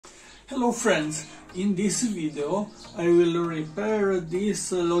Hello friends, in this video I will repair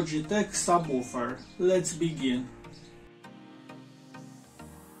this Logitech subwoofer. Let's begin.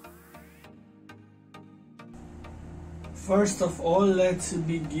 First of all, let's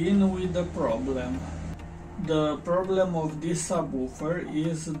begin with the problem. The problem of this subwoofer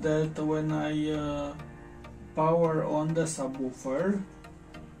is that when I power on the subwoofer,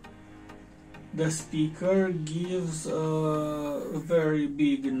 the speaker gives a very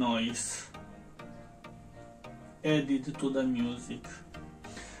big noise added to the music.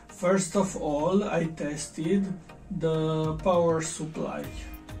 First of all, I tested the power supply,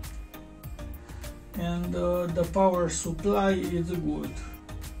 and the power supply is good.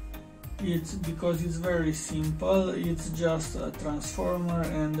 It's because it's very simple. It's just a transformer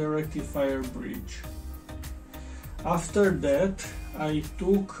and a rectifier bridge. After that, I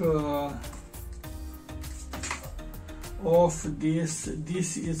took off this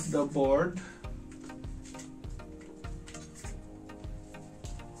is the board.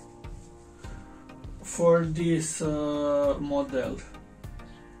 For this model.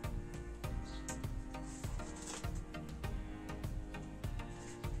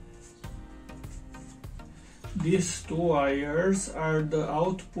 These two wires are the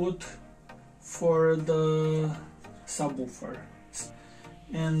output for the subwoofer,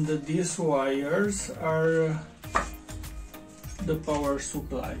 and these wires are the power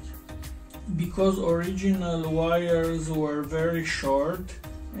supply. Because original wires were very short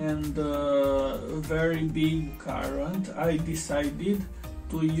and very big current, I decided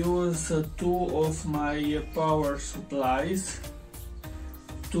to use two of my power supplies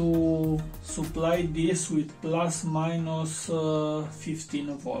to supply this with plus minus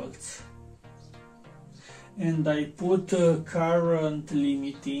 15 volts. And I put current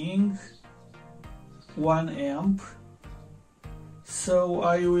limiting 1 amp, so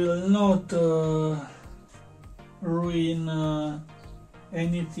I will not ruin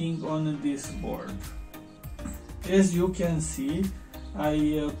anything on this board. As you can see,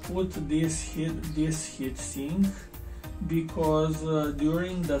 I put this heatsink because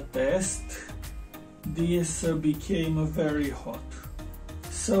during the test this became very hot.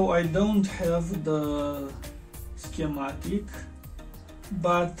 So I don't have the schematic,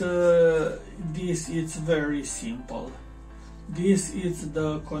 but this is very simple. This is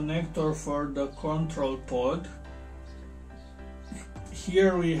the connector for the control pod.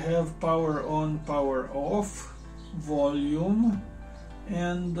 Here we have power on, power off, volume,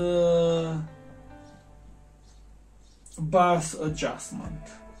 and bass adjustment.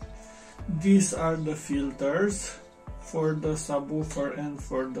 These are the filters for the subwoofer and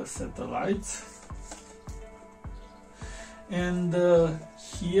for the satellites. And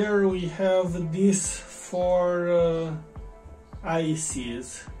here we have these four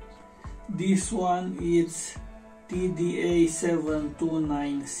ICs. This one is TDA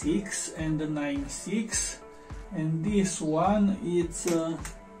 7296 and 96, and this one is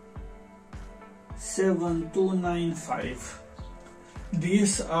 7295.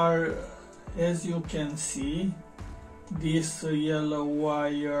 These are, as you can see, this yellow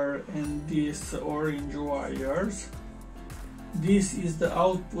wire and these orange wires. This is the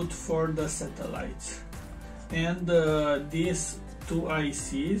output for the satellites, and these two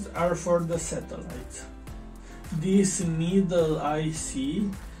ICs are for the satellites. This middle IC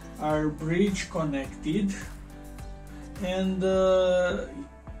are bridge connected, and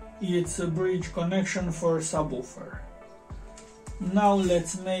it's a bridge connection for subwoofer. Now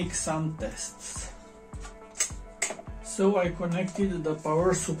let's make some tests. So I connected the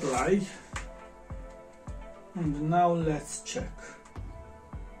power supply, and now let's check.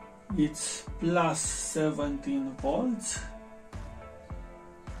 It's plus 17 volts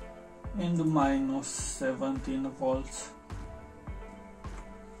and minus 17 volts.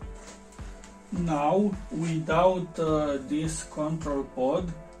 Now, without this control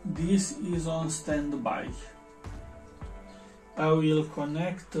pod, this is on standby. I will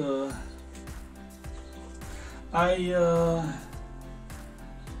connect I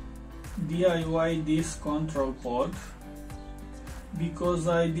DIY this control pod because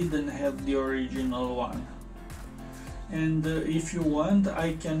I didn't have the original one. And if you want,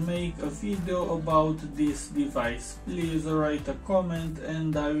 I can make a video about this device. Please write a comment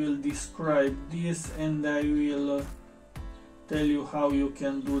and I will describe this, and I will tell you how you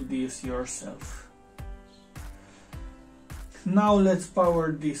can do this yourself. Now let's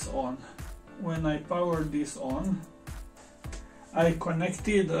power this on. When I power this on, I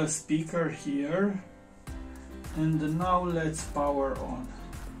connected a speaker here, and now let's power on.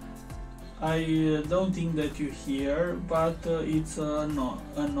 I don't think that you hear, but it's an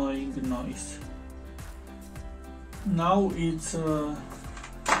annoying noise. Now it's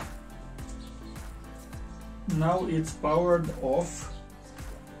powered off,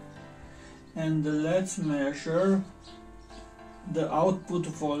 and let's measure the output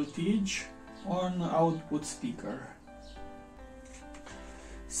voltage on output speaker.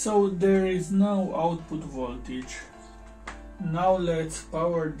 So there is no output voltage. Now let's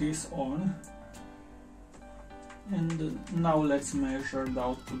power this on, and now let's measure the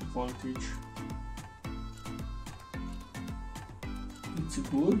output voltage. It's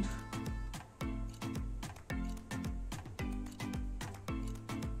good.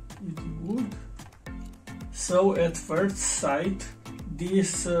 It's good. So at first sight,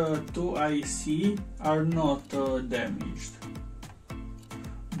 these two IC are not damaged,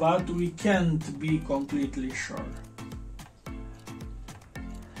 but we can't be completely sure.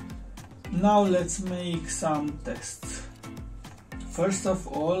 Now let's make some tests. First of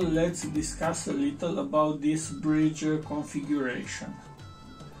all, let's discuss a little about this bridge configuration.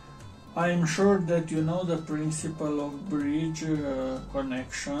 I am sure that you know the principle of bridge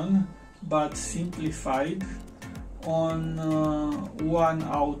connection, but simplified. On one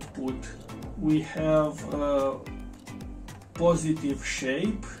output we have a positive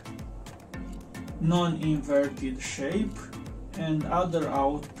shape, non-inverted shape, and other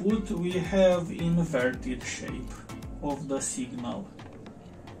output we have inverted shape of the signal.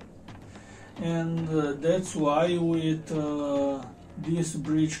 And that's why with this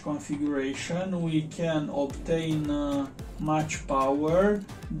bridge configuration we can obtain much power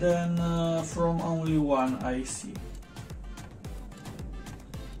than from only one IC.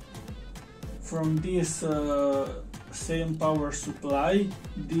 From this same power supply,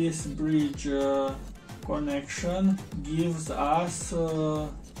 this bridge connection gives us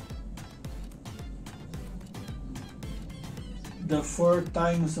the 4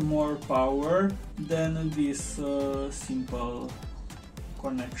 times more power than this simple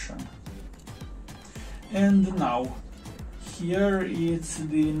connection. And now here it's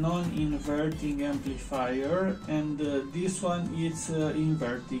the non-inverting amplifier, and this one is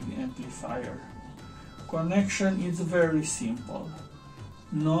inverting amplifier. Connection is very simple.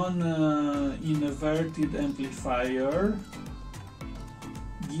 Non-inverted amplifier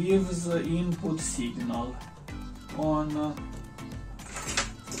gives input signal on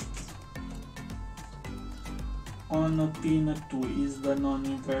pin 2 is the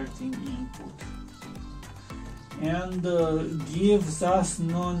non-inverting input, and gives us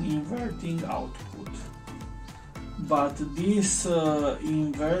non-inverting output. But this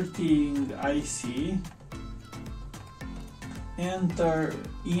inverting IC enter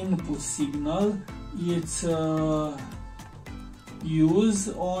input signal, it's used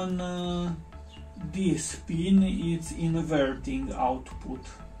on this pin, it's inverting output.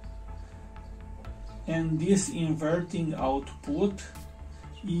 And this inverting output,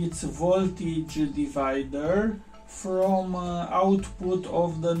 it's voltage divider from output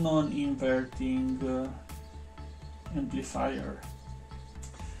of the non-inverting amplifier.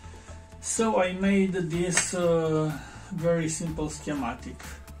 So I made this very simple schematic.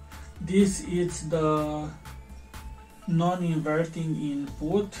 This is the non-inverting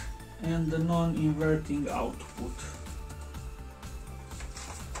input and the non-inverting output.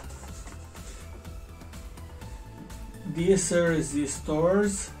 These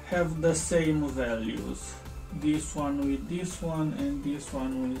resistors have the same values. This one with this one and this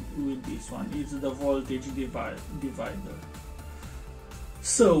one with this one. It's the voltage divider.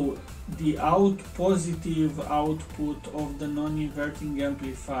 So the positive output of the non-inverting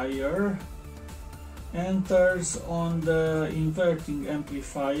amplifier enters on the inverting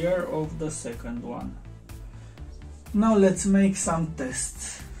amplifier of the second one. Now let's make some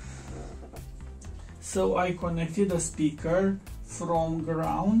tests. So I connected a speaker from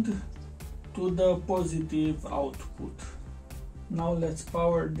ground to the positive output. Now let's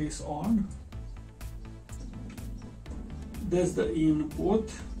power this on. That's the input,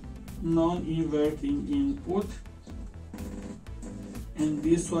 non-inverting input, and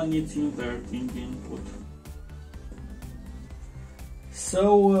this one is inverting input.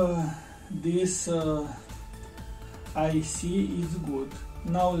 So this IC is good.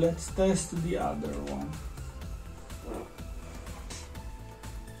 Now let's test the other one.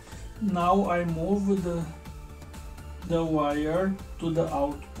 Now I move the wire to the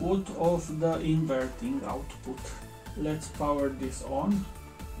output of the inverting output. Let's power this on.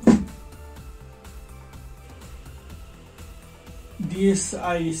 This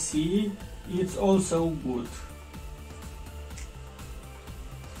IC is also good.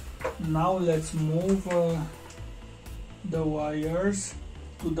 Now let's move the wires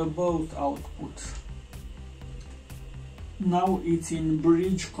to the both outputs. Now it's in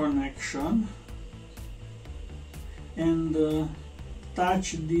bridge connection, and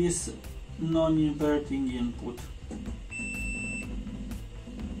touch this non-inverting input.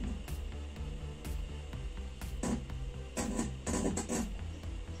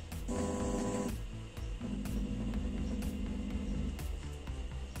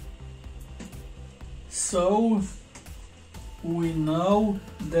 So we know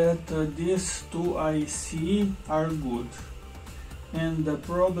that these two IC are good, and the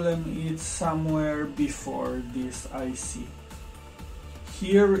problem is somewhere before this IC.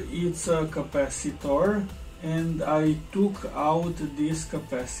 Here it's a capacitor, and I took out this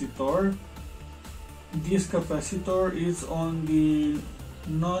capacitor. This capacitor is on the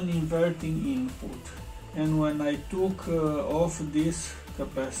non-inverting input, and when I took off this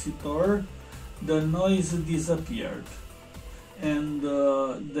capacitor, the noise disappeared, and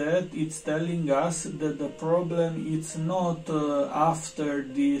that it's telling us that the problem is not after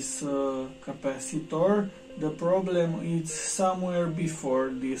this capacitor. The problem is somewhere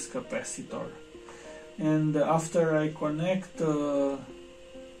before this capacitor. And after I connect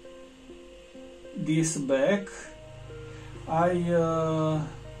this back, I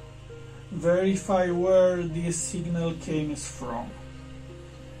verify where this signal came from.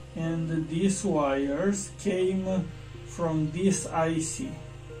 And these wires came from this IC.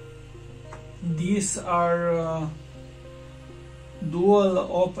 These are dual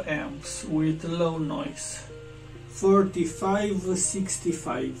op amps with low noise,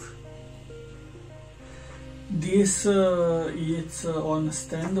 4565. This it's on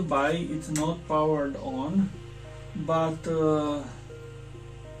standby, it's not powered on, but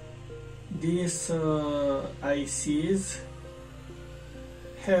these ICs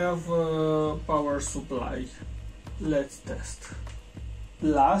have power supply. Let's test.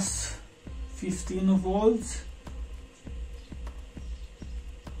 Plus 15 volts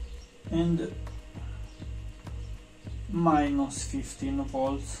and minus 15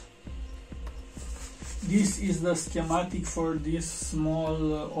 volts. This is the schematic for these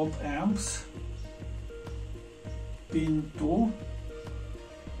small op amps. Pin 2,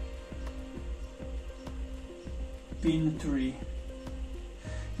 pin 3.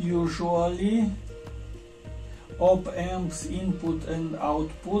 Usually op amps input and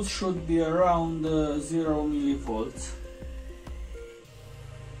output should be around 0 millivolts.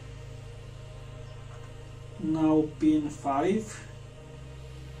 Now pin 5.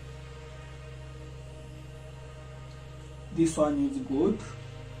 This one is good.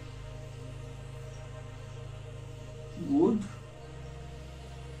 Good.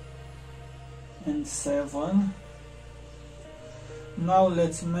 And 7. Now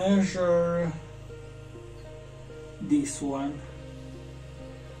let's measure this one.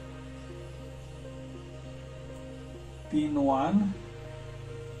 Pin 1.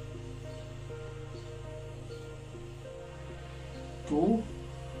 2,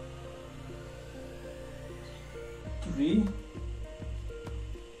 3,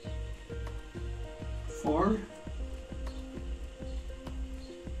 4,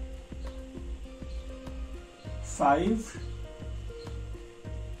 5,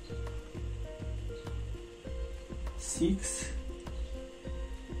 6,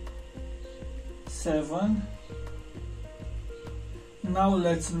 7. Now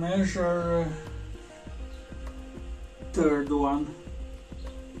let's measure third one.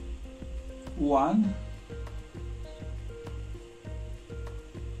 1,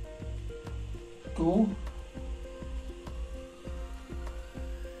 2,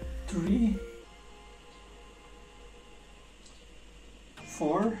 3,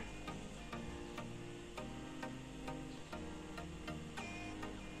 4,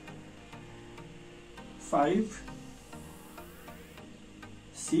 5,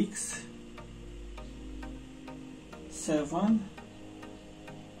 6, 7,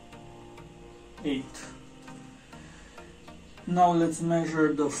 8. Now let's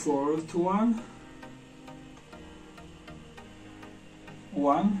measure the fourth one.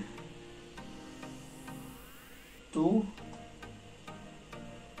 1, 2,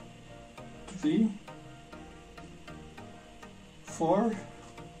 3, 4,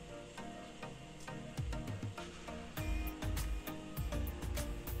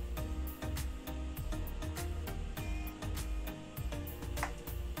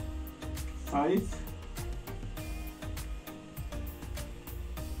 5,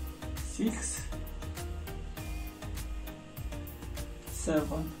 6,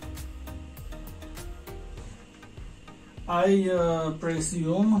 7. I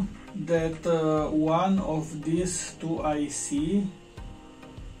presume that one of these two IC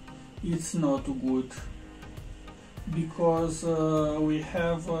it's not good, because we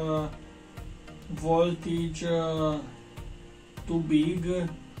have voltage too big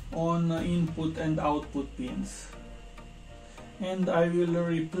on input and output pins, and I will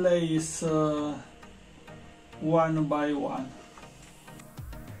replace one by one.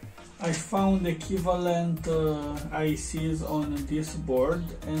 I found equivalent ICs on this board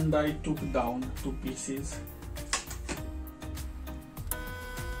and I took down 2 pieces.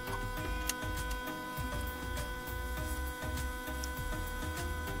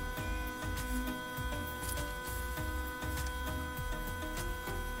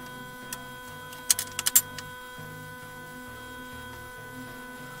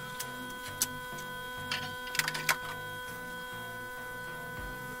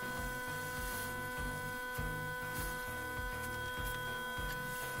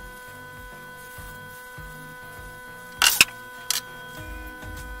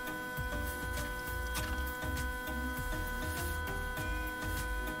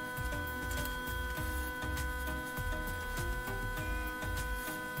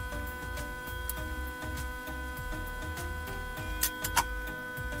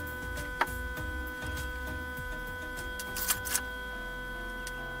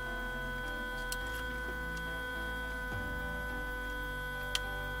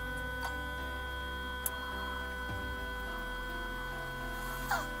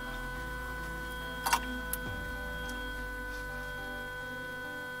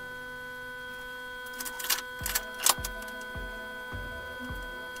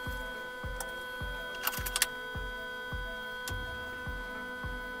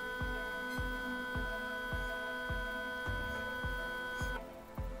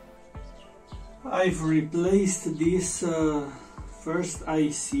 I've replaced this first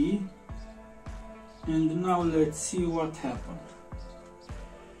IC, and now let's see what happened.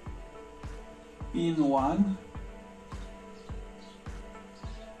 Pin 1,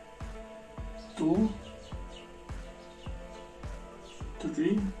 2,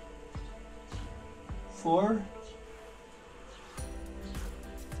 3, 4,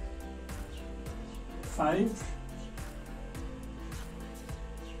 5,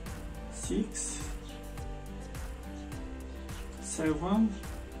 6, 7,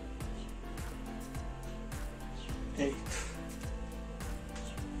 8.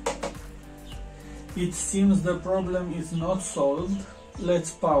 It seems the problem is not solved.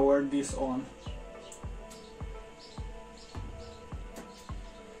 Let's power this on.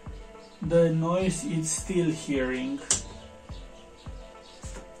 The noise is still hearing.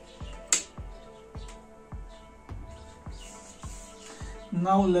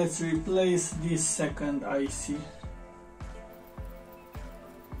 Now let's replace this second IC.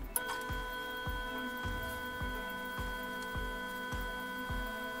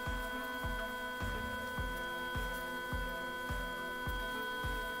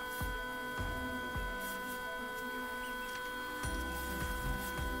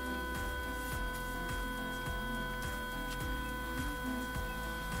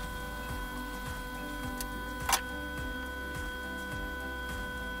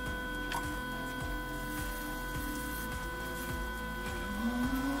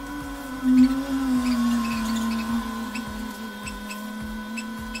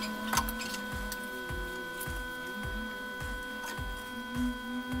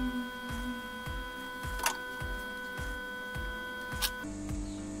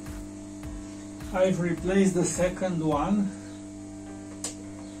 I've replaced the second one.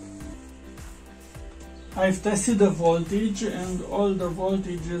 I've tested the voltage and all the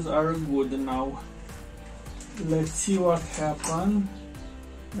voltages are good now. Let's see what happens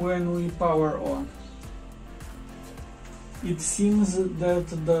when we power on. It seems that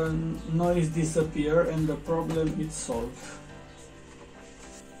the noise disappears and the problem is solved.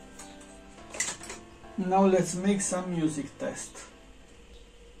 Now let's make some music test.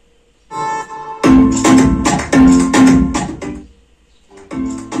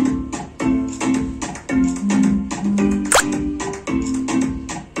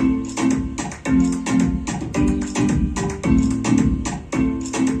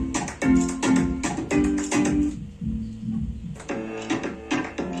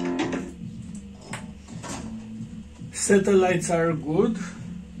 Satellites are good.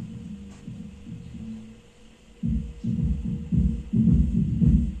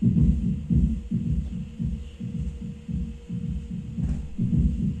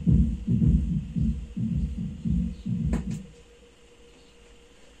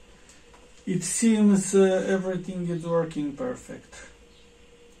 It seems everything is working perfect.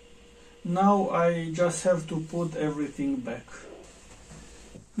 Now I just have to put everything back.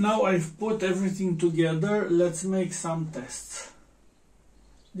 Now I've put everything together, let's make some tests.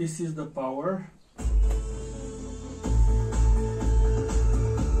 This is the power.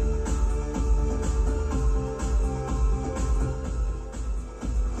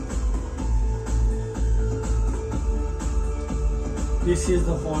 This is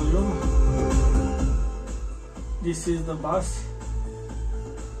the volume. This is the bass.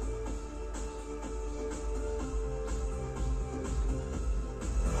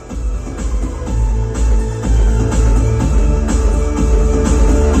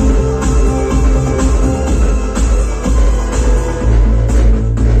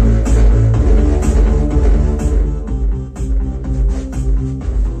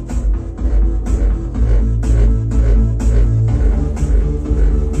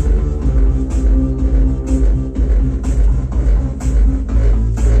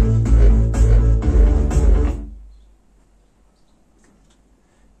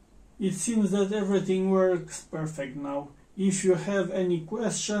 It seems that everything works perfect now. If you have any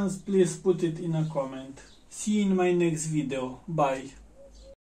questions, please put it in a comment. See you in my next video. Bye.